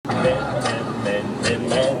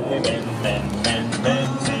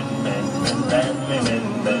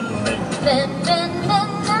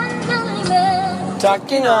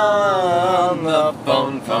talking on the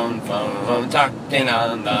phone, talking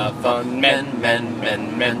on the phone,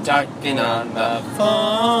 men, talking on the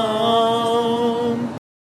phone.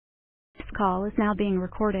 This call is now being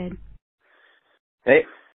recorded. Hey.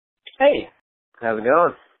 Hey. How's it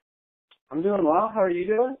going? I'm doing well. How are you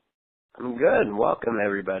doing? I'm good. Welcome,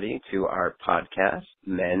 everybody, to our podcast,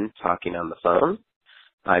 Men Talking on the Phone.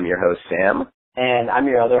 I'm your host, Sam. And I'm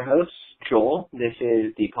your other host, Joel. This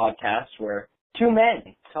is the podcast where two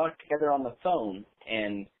men talk together on the phone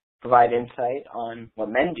and provide insight on what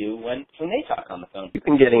men do when they talk on the phone. We've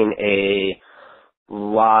been getting a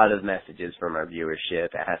lot of messages from our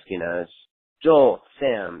viewership asking us, Joel,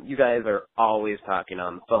 Sam, you guys are always talking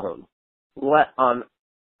on the phone. What on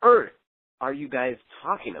earth are you guys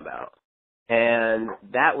talking about? And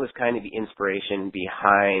that was kind of the inspiration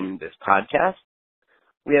behind this podcast.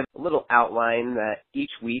 We have a little outline that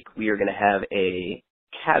each week we are going to have a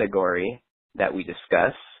category that we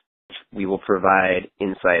discuss, which we will provide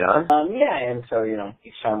insight on. And so,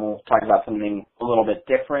 each time we'll talk about something a little bit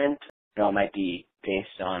different. It might be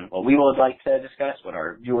based on what we would like to discuss, what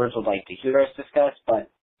our viewers would like to hear us discuss, but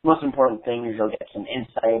the most important thing is you'll get some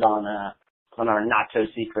insight on our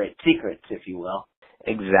not-so-secret secrets, if you will.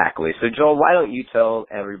 Exactly. So, Joel, why don't you tell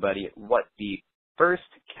everybody what the first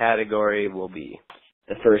category will be?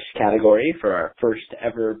 The first category for our first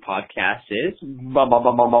ever podcast is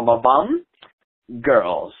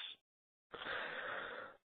girls.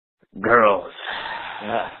 Girls.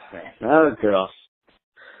 Oh, girls.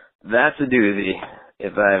 That's a doozy,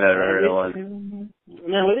 if I've ever heard of one.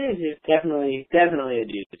 No, it is. It's definitely a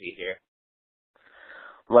doozy here.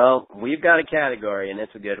 Well, we've got a category, and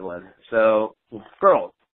it's a good one. So,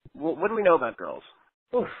 girls. What do we know about girls?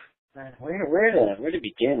 Oof. Where to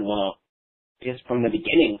begin? Well, just from the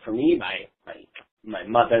beginning, for me, my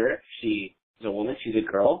mother, she is a woman. She's a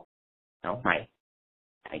girl. My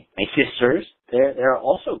sisters, they're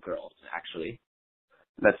also girls, actually.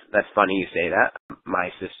 That's funny you say that. My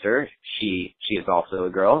sister, she is also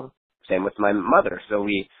a girl. Same with my mother. So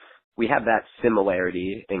we have that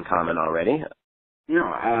similarity in common already.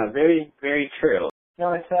 Very, very true.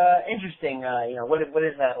 It's interesting. What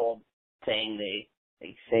is that old saying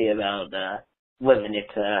they say about women?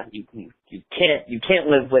 It's you can't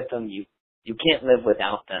live with them. You can't live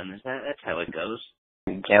without them. That's how it goes.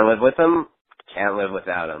 You can't live with them. Can't live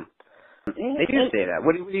without them. They do say that.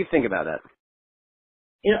 What do you think about that?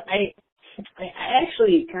 I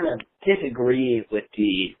actually kind of disagree with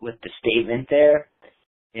the statement there.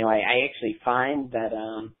 I actually find that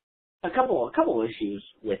a couple issues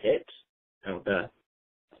with it. The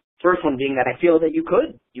first one being that I feel that you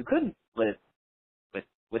could live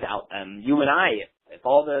without them. You and I, if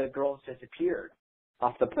all the girls disappeared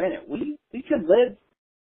off the planet, we could live.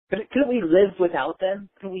 Could we live without them?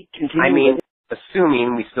 Could we continue? I mean,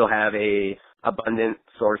 assuming we still have a abundant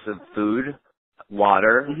source of food,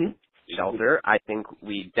 water, shelter, I think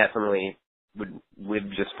we definitely would live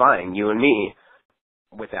just fine, you and me,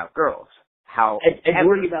 without girls. I'd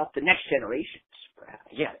worry about the next generations,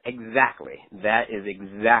 perhaps. Yeah, exactly. That is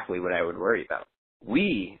exactly what I would worry about.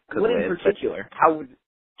 We could live. What in particular? How would,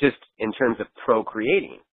 just in terms of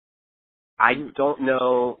procreating, I don't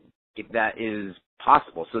know if that is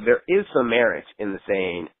possible. So there is some merit in the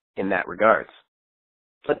saying in that regards.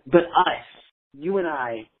 But us, you and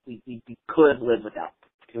I, we could live without.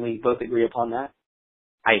 Can we both agree upon that?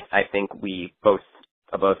 I think we both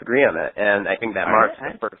agree on that, and I think that marks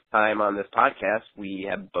the first time on this podcast we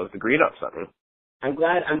have both agreed on something. I'm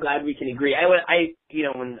glad we can agree.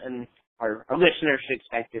 And our listeners should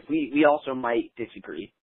expect this. We also might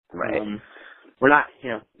disagree. Right. We're not,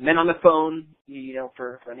 men on the phone,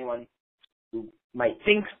 for anyone who might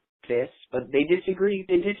think this, but they disagree.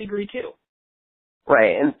 They disagree too.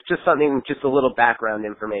 Right, and just a little background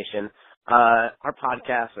information. Our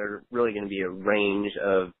podcasts are really going to be a range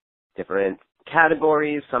of different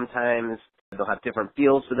categories. Sometimes they'll have different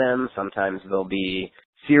feels to them. Sometimes they'll be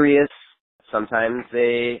serious. Sometimes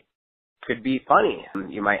they could be funny.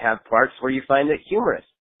 You might have parts where you find it humorous.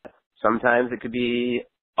 Sometimes it could be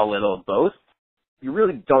a little of both. You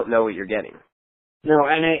really don't know what you're getting. No,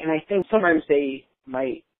 and I think sometimes they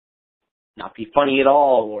might not be funny at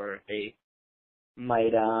all, or they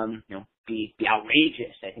might be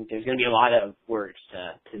outrageous. I think there's going to be a lot of words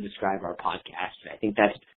to describe our podcast. I think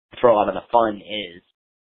that's where a lot of the fun is.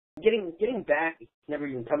 Getting back, never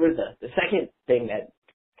even covered the second thing that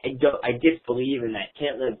I disbelieve in, that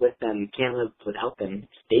can't live with them, can't live without them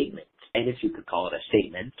statement. I guess you could call it a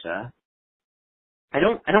statement. I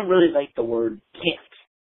don't really like the word can't.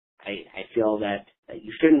 I feel that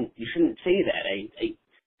you shouldn't say that.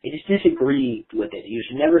 just disagree with it. You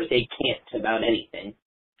should never say can't about anything.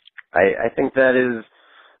 I think that is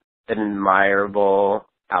an admirable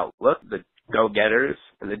outlook. The go-getters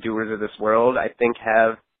and the doers of this world, I think,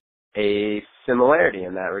 have a similarity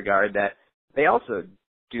in that regard, that they also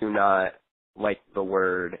do not like the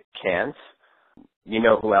word can't. You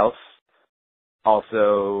know who else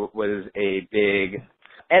also was a big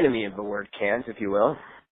enemy of the word can't, if you will?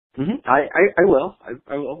 Mm-hmm. I will.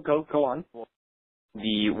 I will. Go on.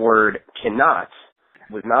 The word cannot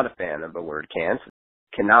was not a fan of the word can't.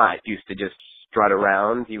 Cannot used to just strut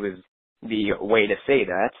around. He was the way to say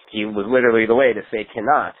that. He was literally the way to say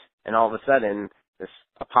cannot. And all of a sudden, this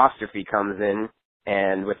apostrophe comes in,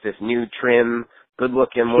 and with this new trim,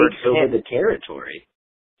 good-looking word, takes over the territory.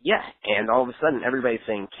 Yeah, and all of a sudden, everybody's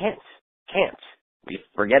saying can't. We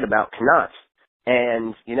forget about cannot.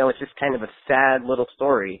 And, you know, it's just kind of a sad little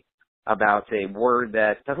story about a word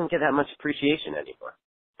that doesn't get that much appreciation anymore.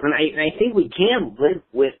 And I think we can live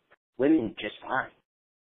with women just fine.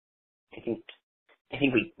 I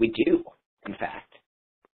think we do, in fact.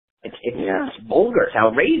 It's vulgar, it's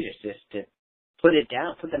outrageous just to put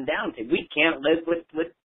them down, say we can't live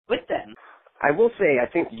with them. I will say, I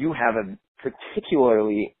think you have a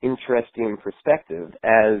particularly interesting perspective,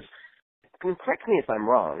 as, correct me if I'm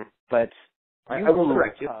wrong, but I will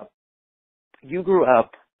correct you. You grew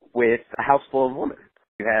up with a house full of women.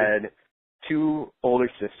 You had 2 older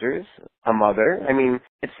sisters, a mother. I mean,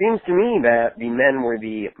 it seems to me that the men were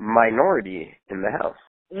the minority in the house.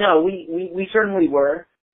 No, we certainly were.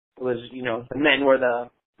 It was, you know, the men were the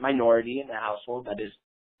minority in the household. That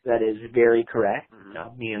is very correct. You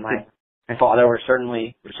know, me and my father were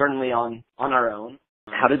certainly on our own.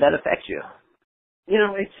 How did that affect you? You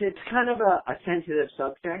know, it's kind of a sensitive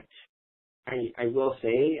subject, I will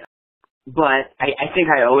say. But I think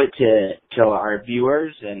I owe it to our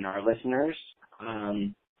viewers and our listeners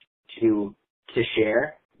to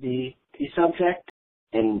share the subject.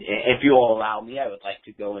 And if you will allow me, I would like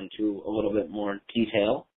to go into a little bit more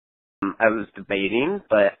detail. I was debating,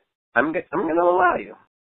 but I'm going to allow you.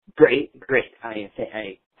 Great. I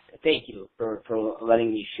thank you for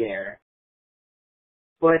letting me share.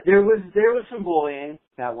 But there was some bullying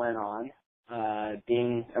that went on.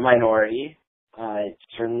 Being a minority, it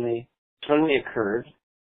certainly occurred.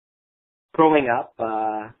 Growing up,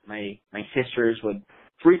 my sisters would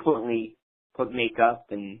frequently put makeup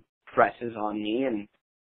and dresses on me, and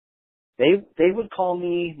they would call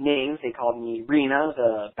me names. They called me Rena,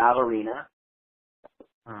 the ballerina.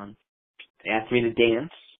 They asked me to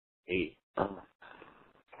dance. They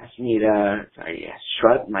asked me to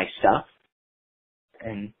strut my stuff,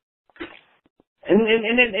 and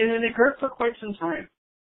it occurred for quite some time.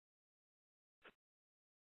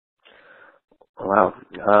 Wow.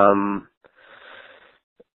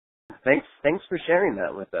 Thanks for sharing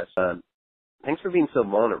that with us. Thanks for being so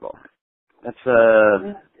vulnerable. That's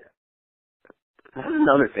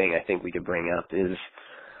another thing I think we could bring up is,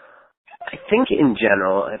 I think in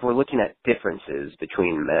general, if we're looking at differences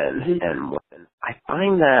between men and women, I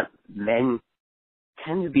find that men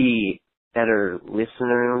tend to be better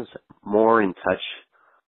listeners, more in touch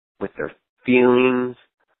with their feelings,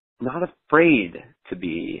 not afraid to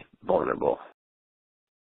be vulnerable.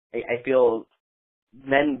 I feel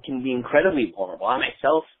men can be incredibly vulnerable. I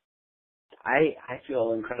myself, I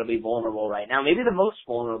feel incredibly vulnerable right now. Maybe the most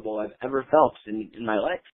vulnerable I've ever felt in my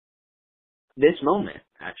life. This moment,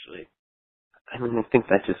 actually. I mean, I think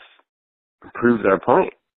that just proves our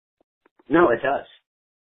point. No, it does.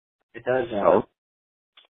 It does.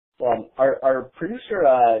 Our producer,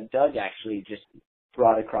 Doug, actually just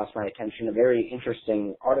brought across my attention a very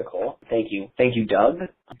interesting article. Thank you, Doug.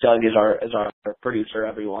 Doug is our producer,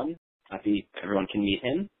 everyone. Happy everyone can meet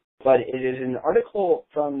him. But it is an article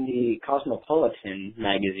from the Cosmopolitan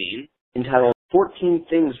magazine entitled 14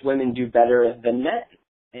 Things Women Do Better Than Men.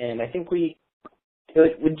 And I think would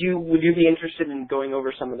you be interested in going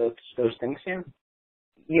over some of those things, Sam?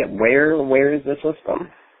 Yeah, where is this list from?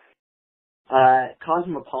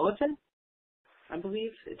 Cosmopolitan, I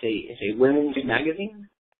believe. It's a women's magazine.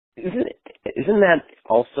 Isn't that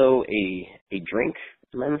also a drink?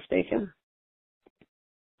 Am I mistaken?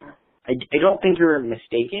 I don't think you're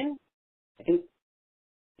mistaken. I think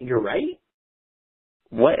you're right.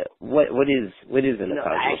 What is in a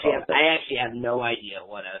Cosmopolitan? I actually have no idea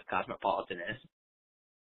what a Cosmopolitan is.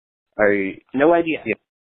 Are you? No idea. Yeah,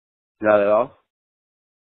 not at all.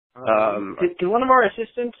 Can one of our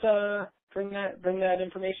assistants bring that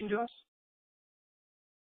information to us?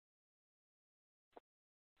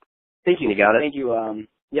 Thank you. You got it. Thank you.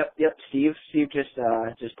 Yep. Steve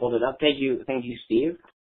just pulled it up. Thank you, Steve.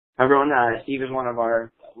 Everyone, Steve is one of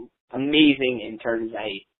our amazing interns.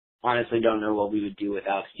 honestly don't know what we would do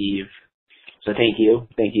without Steve. So thank you,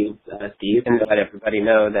 Steve. And let everybody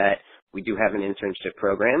know that we do have an internship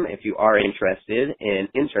program. If you are interested in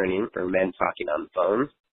interning for Men Talking on the Phone,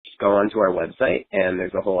 just go onto our website, and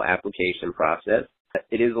there's a whole application process.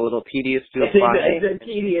 It is a little tedious to apply. It's a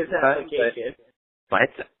tedious application.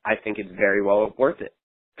 But I think it's very well worth it,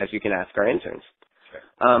 as you can ask our interns. Sure.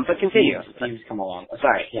 But continue. Steve's come along.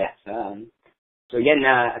 Sorry, yes. So again,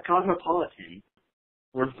 a Cosmopolitan,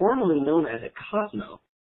 were formerly known as a Cosmo,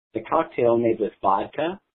 the cocktail made with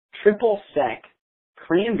vodka, triple sec,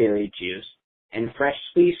 cranberry juice, and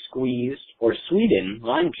freshly squeezed or sweetened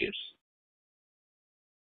lime juice.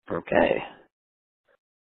 Okay.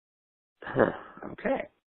 Huh. Okay.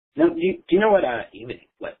 Now, do you know what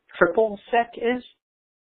triple sec is?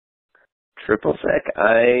 Triple sec?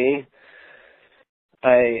 I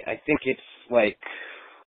think it's like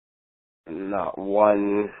not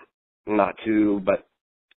one, not two, but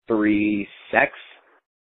 3 secs.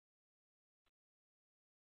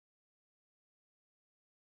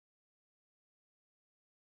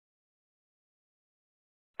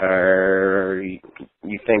 Are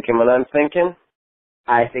you thinking what I'm thinking?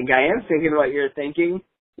 I think I am thinking what you're thinking.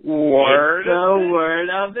 Word it's the word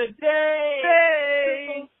of the day.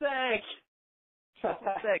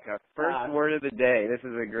 Triple sec. Our first word of the day. This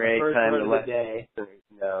is a great time to let listeners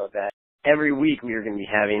know that every week we are going to be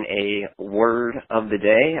having a word of the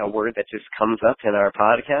day, a word that just comes up in our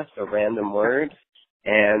podcast, a random word.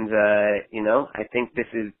 And, I think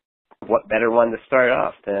this is what better one to start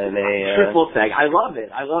off than a triple sec. I love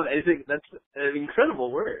it. I think that's an incredible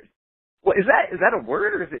word. Well, is that a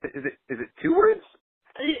word, or is it 2 words?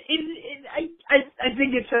 I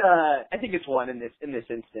think it's one in this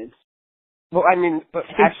instance. Well, I mean, but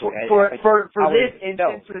actually, for this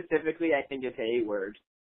instance specifically, I think it's a word.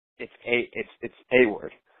 It's a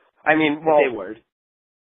word. I mean, well, it's a word.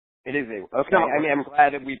 It is a okay. I mean, I'm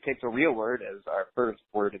glad that we picked a real word as our first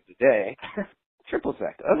word of the day. Triple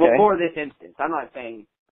sec. Okay. Well, for this instance, I'm not saying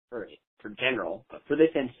for general, but for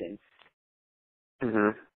this instance.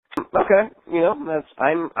 Mhm. Okay.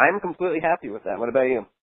 I'm completely happy with that. What about you?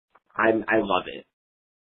 I love it.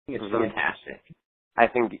 It's fantastic. I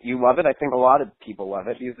think you love it. I think a lot of people love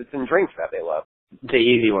it because it's in drinks that they love. It's an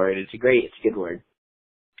easy word. It's a good word.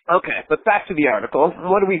 Okay, but back to the article.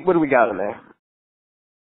 What do we got in there?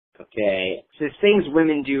 Okay, it says things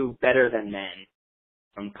women do better than men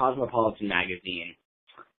from Cosmopolitan magazine.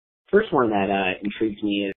 First one that intrigues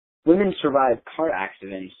me is women survive car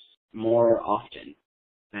accidents more often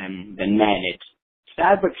than men. It's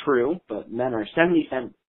sad but true, but men are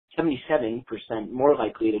 77% more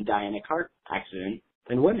likely to die in a car accident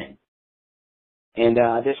than women. And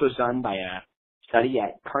this was done by a study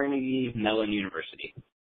at Carnegie Mellon University.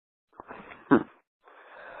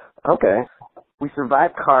 Okay. We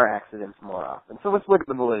survive car accidents more often. So let's look at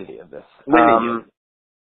the validity of this.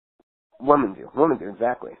 Women do,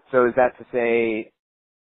 exactly. So is that to say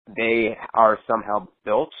they are somehow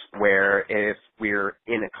built where if we're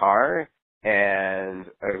in a car and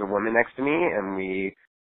there's a woman next to me and we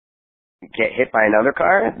get hit by another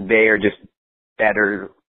car, they are just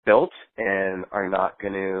better built and are not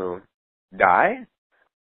going to die?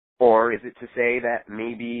 Or is it to say that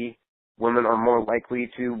maybe women are more likely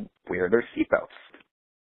to wear their seatbelts?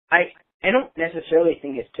 I don't necessarily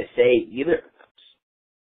think it's to say either of those.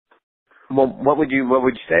 Well, what would you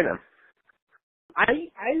say then? I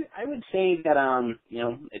would say that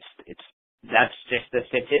it's that's just the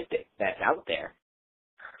statistic that's out there,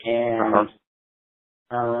 and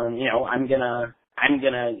I'm gonna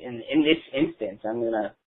in this instance I'm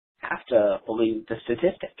gonna have to believe the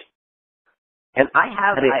statistic. And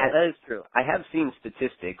that is true. I have seen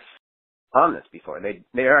statistics on this before.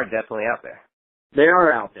 They are definitely out there. They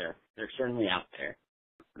are out there. They're certainly out there.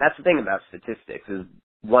 That's the thing about statistics is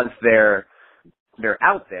once they're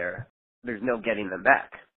out there, there's no getting them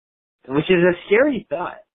back. Which is a scary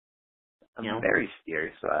thought. Very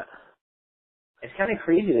scary thought. It's kind of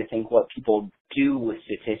crazy to think what people do with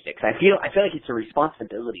statistics. I feel like it's a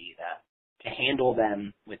responsibility to handle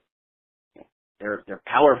them with. They're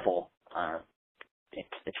powerful.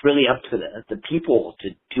 It's really up to the people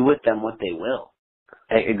to do with them what they will.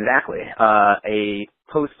 Exactly. A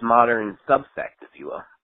postmodern subsect, if you will.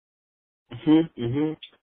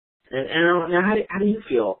 And now, how do you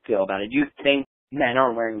feel about it? Do you think men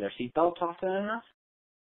aren't wearing their seatbelts often enough?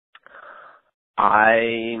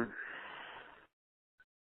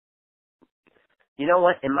 You know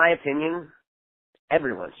what? In my opinion,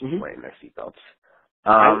 everyone should be wearing their seatbelts.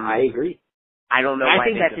 I agree. I don't know. I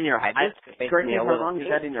think that's in your. Correct me if I'm wrong. Is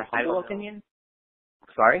that in your humble opinion?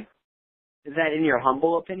 Sorry? Is that in your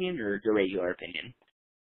humble opinion or your regular opinion?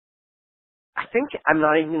 I think I'm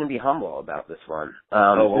not even going to be humble about this one.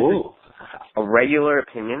 Oh. A regular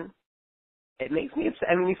opinion. It makes me upset.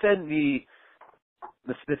 I mean, you said the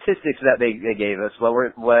statistics that they gave us.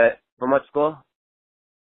 From what school?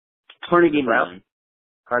 Carnegie Mellon.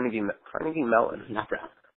 Carnegie Mellon. Not Brown.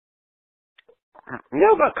 You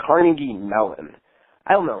know about Carnegie Mellon?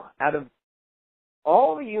 I don't know. Out of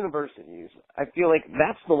all the universities, I feel like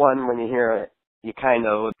that's the one when you hear it, you kind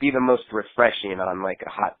of would be the most refreshing on like a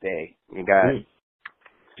hot day. You got,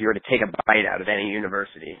 if you were to take a bite out of any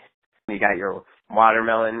university, you got your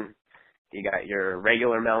watermelon, you got your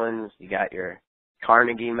regular melons, you got your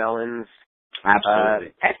Carnegie melons.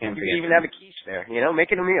 Absolutely. You could even have a quiche there,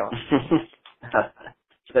 make it a meal.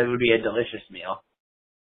 So it would be a delicious meal.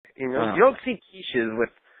 You don't see quiches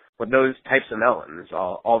with those types of melons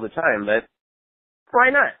all the time, but why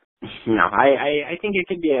not? No, I think it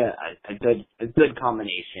could be a good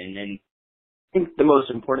combination, and I think the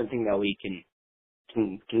most important thing that we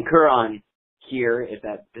can concur on here is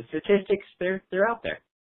that the statistics they're out there.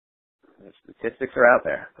 The statistics are out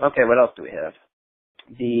there. Okay, what else do we have?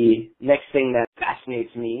 The next thing that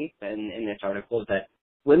fascinates me in this article is that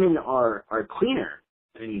women are cleaner.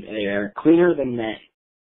 They are cleaner than men.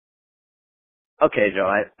 Okay, Joe,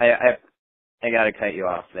 I gotta cut you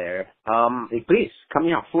off there. Please, cut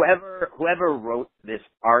me off. Whoever wrote this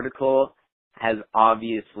article has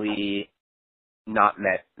obviously not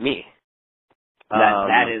met me.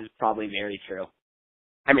 That is probably very true.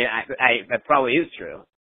 I mean, that probably is true.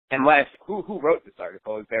 Unless, who wrote this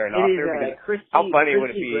article? Is there an author? How funny would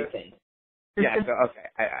it be? Griffin. Yeah, so, okay.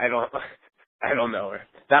 I don't know her.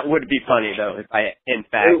 That would be funny though if I, in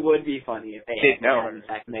fact. It would be funny if they did know her. in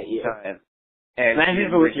fact met you. And imagine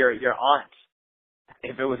if it was your aunt.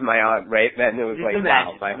 If it was my aunt, right? Then it was Just like,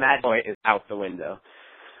 imagine, wow, my point is out the window.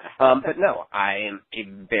 But no, I am a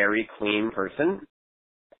very clean person.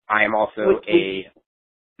 I am also a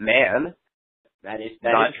man. That is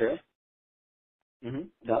true.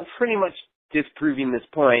 Mm-hmm. Pretty much disproving this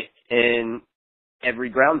point in every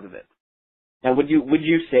grounds of it. Now, would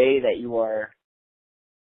you say that you are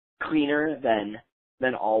cleaner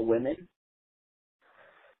than all women?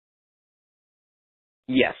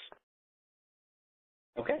 Yes.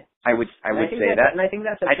 Okay. I would say that. And I think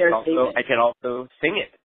that's a fair statement. I can also sing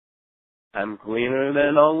it. I'm cleaner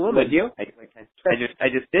than all women. Would you? I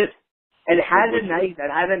just did. And it has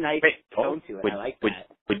a nice tone to it. I like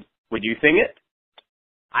that. Would you sing it?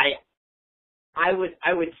 I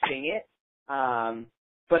would sing it.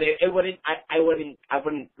 But it wouldn't. I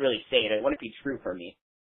wouldn't really say it. It wouldn't be true for me.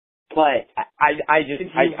 But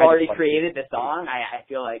since you've already created the song, I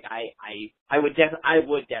feel like I would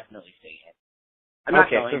definitely sing it. I'm not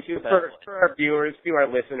going to. For our viewers, to our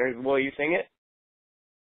listeners, will you sing it?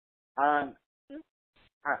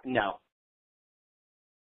 No.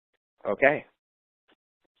 Okay.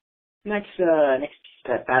 Next piece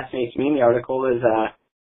that fascinates me in the article is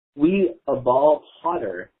we evolve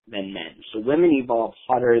hotter than men. So women evolve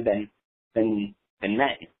hotter than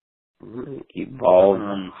men. Evolve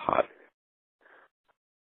hotter.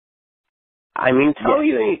 I mean, tell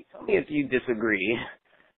me if you disagree.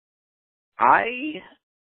 I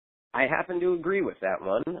happen to agree with that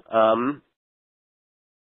one.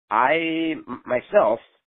 I myself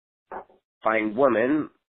find women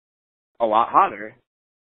a lot hotter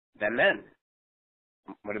than men.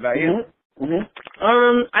 What about you? Mm-hmm.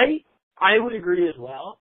 I would agree as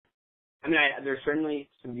well. I mean, there's certainly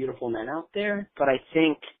some beautiful men out there, but I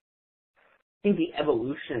think the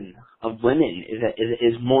evolution of women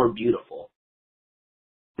is more beautiful.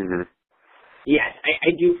 Mm-hmm. Yes,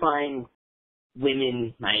 I do find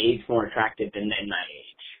women my age more attractive than men my age.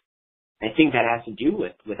 I think that has to do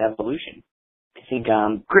with evolution. I think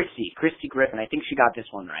Christy Griffin, I think she got this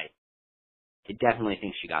one right. I definitely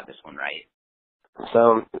think she got this one right.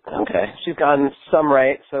 So, okay, she's gotten some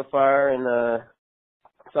right so far and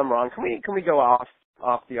some wrong. Can we go off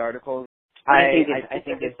the article? I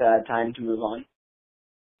think it's time to move on.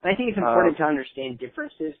 I think it's important to understand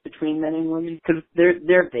differences between men and women because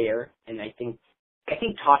they're there, and I think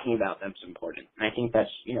talking about them is important. And I think that's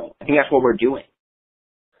what we're doing.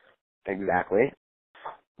 Exactly.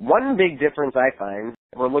 One big difference I find,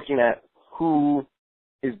 we're looking at who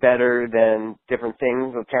is better than different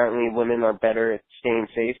things. Apparently women are better at staying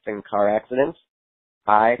safe in car accidents.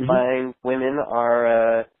 I find women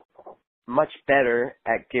are much better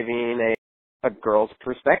at giving a girl's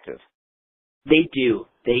perspective. They do.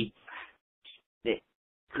 They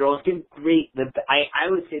girls give great. I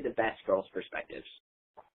would say the best girls' perspectives.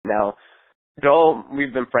 Now, Joel,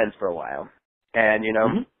 we've been friends for a while, and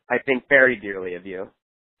I think very dearly of you.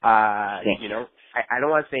 You know, I don't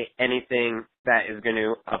want to say anything that is going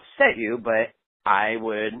to upset you, but I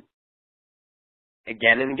would,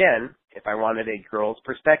 again and again, if I wanted a girl's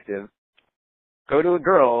perspective, go to a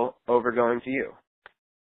girl over going to you.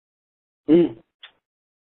 I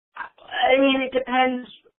mean, it depends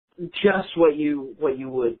just what you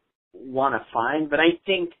would want to find, but I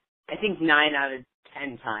think 9 out of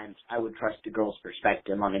 10 times I would trust a girl's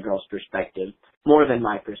perspective on a girl's perspective more than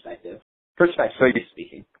my perspective. Perspectively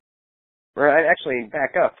speaking. Right, actually,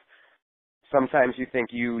 back up. Sometimes you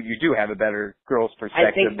think you do have a better girl's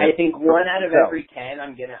perspective. I think 1 out of every 10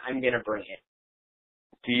 I'm gonna bring it.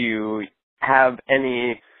 Do you have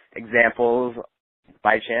any examples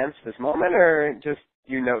by chance this moment, or just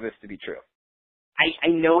you know this to be true? I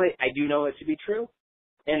know it. I do know it to be true,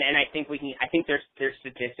 and I think I think there's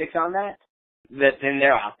statistics on that. Then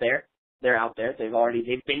they're out there. They're out there.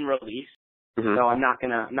 They've been released. Mm-hmm. So I'm not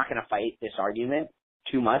gonna fight this argument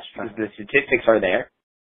too much because the statistics are there.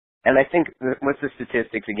 And I think with the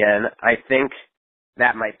statistics again, I think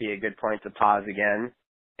that might be a good point to pause again.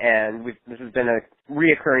 And this has been a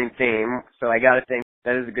reoccurring theme, so I got to think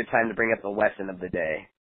that is a good time to bring up the lesson of the day.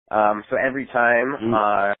 So every time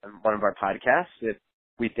on one of our podcasts, if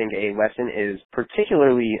we think a lesson is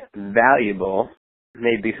particularly valuable,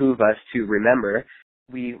 may behoove us to remember,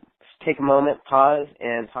 we take a moment, pause,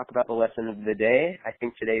 and talk about the lesson of the day. I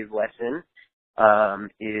think today's lesson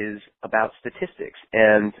is about statistics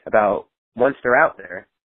and about once they're out there,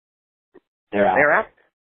 they're out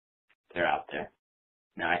there.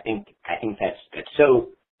 No, I think that's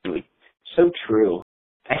so true.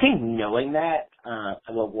 I think knowing that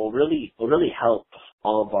will really help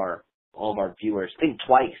all of our viewers think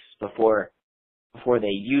twice before they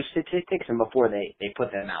use statistics and before they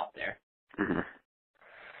put them out there.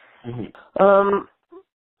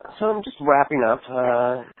 So I'm just wrapping up.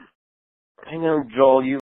 I know, Joel,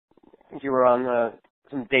 you were on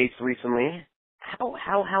some dates recently.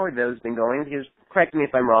 How are those been going? Because correct me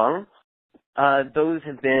if I'm wrong. Those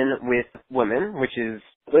have been with women, which is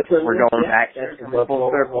we're going back to what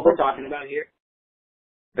we're talking about here.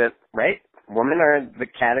 But right, women are the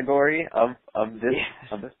category of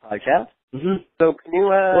this podcast. Mm-hmm. So can you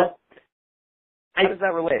how does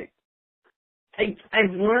that relate?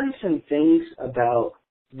 I've learned some things about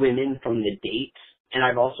women from the dates, and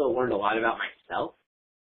I've also learned a lot about myself.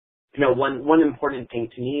 You know, one important thing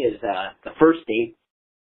to me is the first date.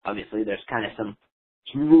 Obviously, there's kind of some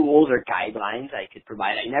rules or guidelines I could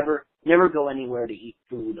provide. I never go anywhere to eat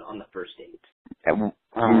food on the first date. You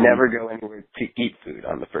never go anywhere to eat food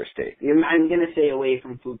on the first date. I'm going to stay away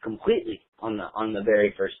from food completely on the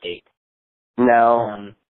very first date.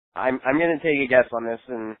 Now, I'm going to take a guess on this,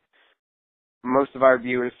 and most of our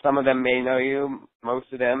viewers, some of them may know you,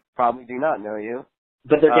 most of them probably do not know you.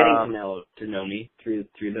 But they're getting to know me through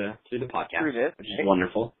the podcast, through this, which is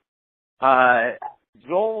wonderful.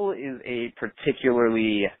 Joel is a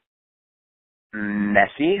particularly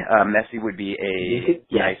messy. Messy would be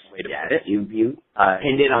a nice way to put it. You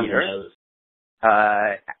pinned it on the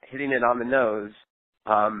nose. Hitting it on the nose.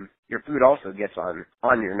 Your food also gets on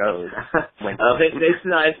your nose. It's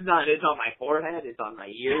not. It's on my forehead. It's on my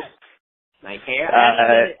ears, my hair.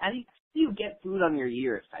 I think you get food on your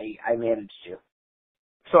ears. I managed to.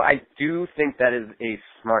 So I do think that is a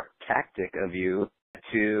smart tactic of you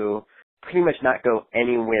to pretty much not go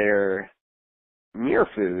anywhere near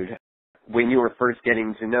food when you were first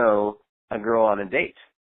getting to know a girl on a date.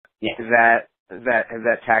 Yeah. Has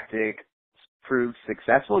that tactic proved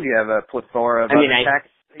successful? Do you have a plethora of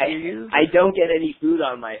tactics that you use? I don't get any food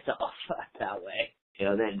on myself that way. You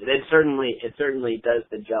know, it certainly does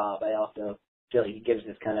the job. I also feel like it gives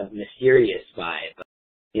this kind of mysterious vibe.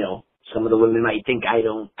 You know, some of the women might think I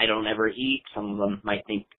don't ever eat. Some of them might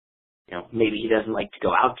think, you know, maybe he doesn't like to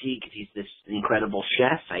go out to eat because he's this incredible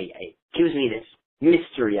chef. It gives me this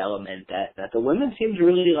mystery element that the women seem to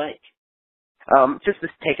really like. Just to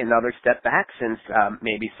take another step back, since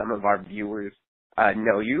maybe some of our viewers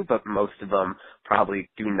know you, but most of them probably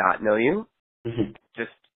do not know you. Mm-hmm.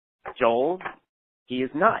 Just Joel, he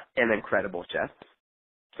is not an incredible chef.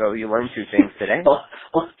 So you learned two things today. Well,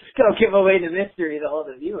 just don't give away the mystery to all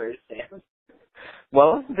the viewers, Sam.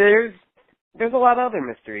 Well, there's a lot of other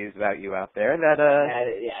mysteries about you out there that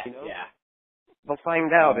they'll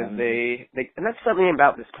find out as they and that's something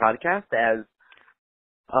about this podcast. As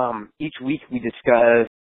each week we discuss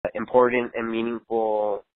important and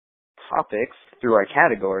meaningful topics through our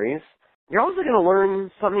categories. You're also going to learn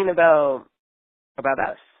something about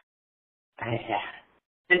us.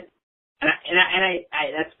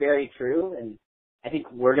 And that's very true, and I think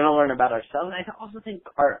we're gonna learn about ourselves. And I also think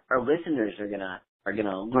our listeners are gonna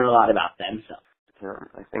learn a lot about themselves.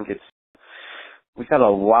 I think we've got a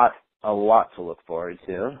lot to look forward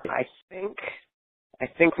to. I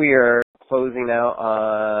think we are closing out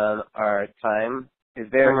on our time. Is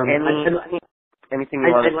there anything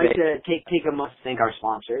you want to say? I'd like to take a moment to thank our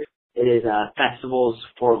sponsors. It is Festivals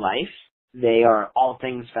for Life. They are all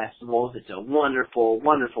things festivals. It's a wonderful,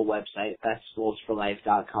 wonderful website,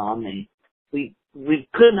 festivalsforlife.com, and we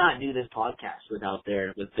could not do this podcast without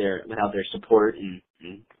their support and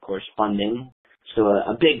of course funding. So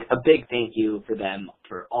a big thank you for them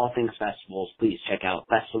for all things festivals. Please check out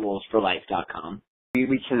festivalsforlife.com.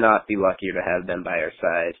 We cannot be luckier to have them by our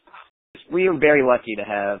side. We are very lucky to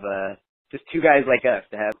have just two guys like us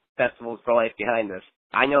to have Festivals for Life behind us.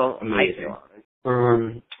 I know. Amazing.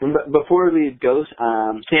 But before we go,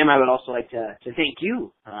 Sam, I would also like to thank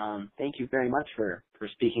you. Thank you very much for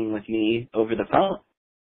speaking with me over the phone.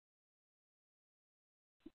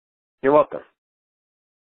 You're welcome.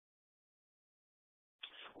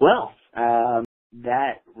 Well,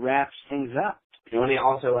 that wraps things up. I want to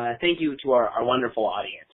also thank you to our wonderful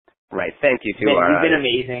audience. Right. Thank you to our You've been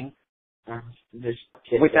audience.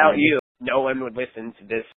 amazing. Without you, no one would listen to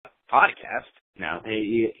this podcast. No,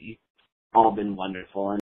 you've all been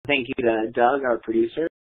wonderful. And thank you to Doug, our producer,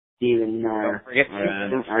 Steven, our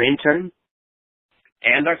intern.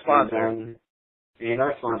 And our sponsor. And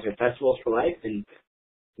our sponsor, Festivals for Life. And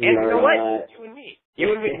you know what?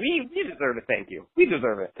 You and me. We deserve a thank you. We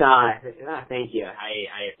deserve it. Thank you.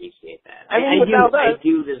 I appreciate that. I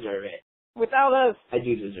do deserve it. Without us, I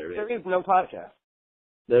do deserve it. There is no podcast.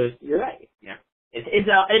 You're right. Yeah.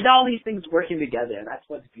 It's all these things working together. That's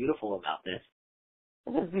what's beautiful about this.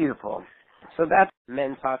 It is beautiful. So that's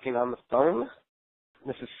Men Talking on the Phone.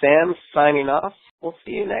 This is Sam signing off. We'll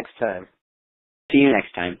see you next time. See you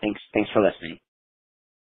next time. Thanks for listening.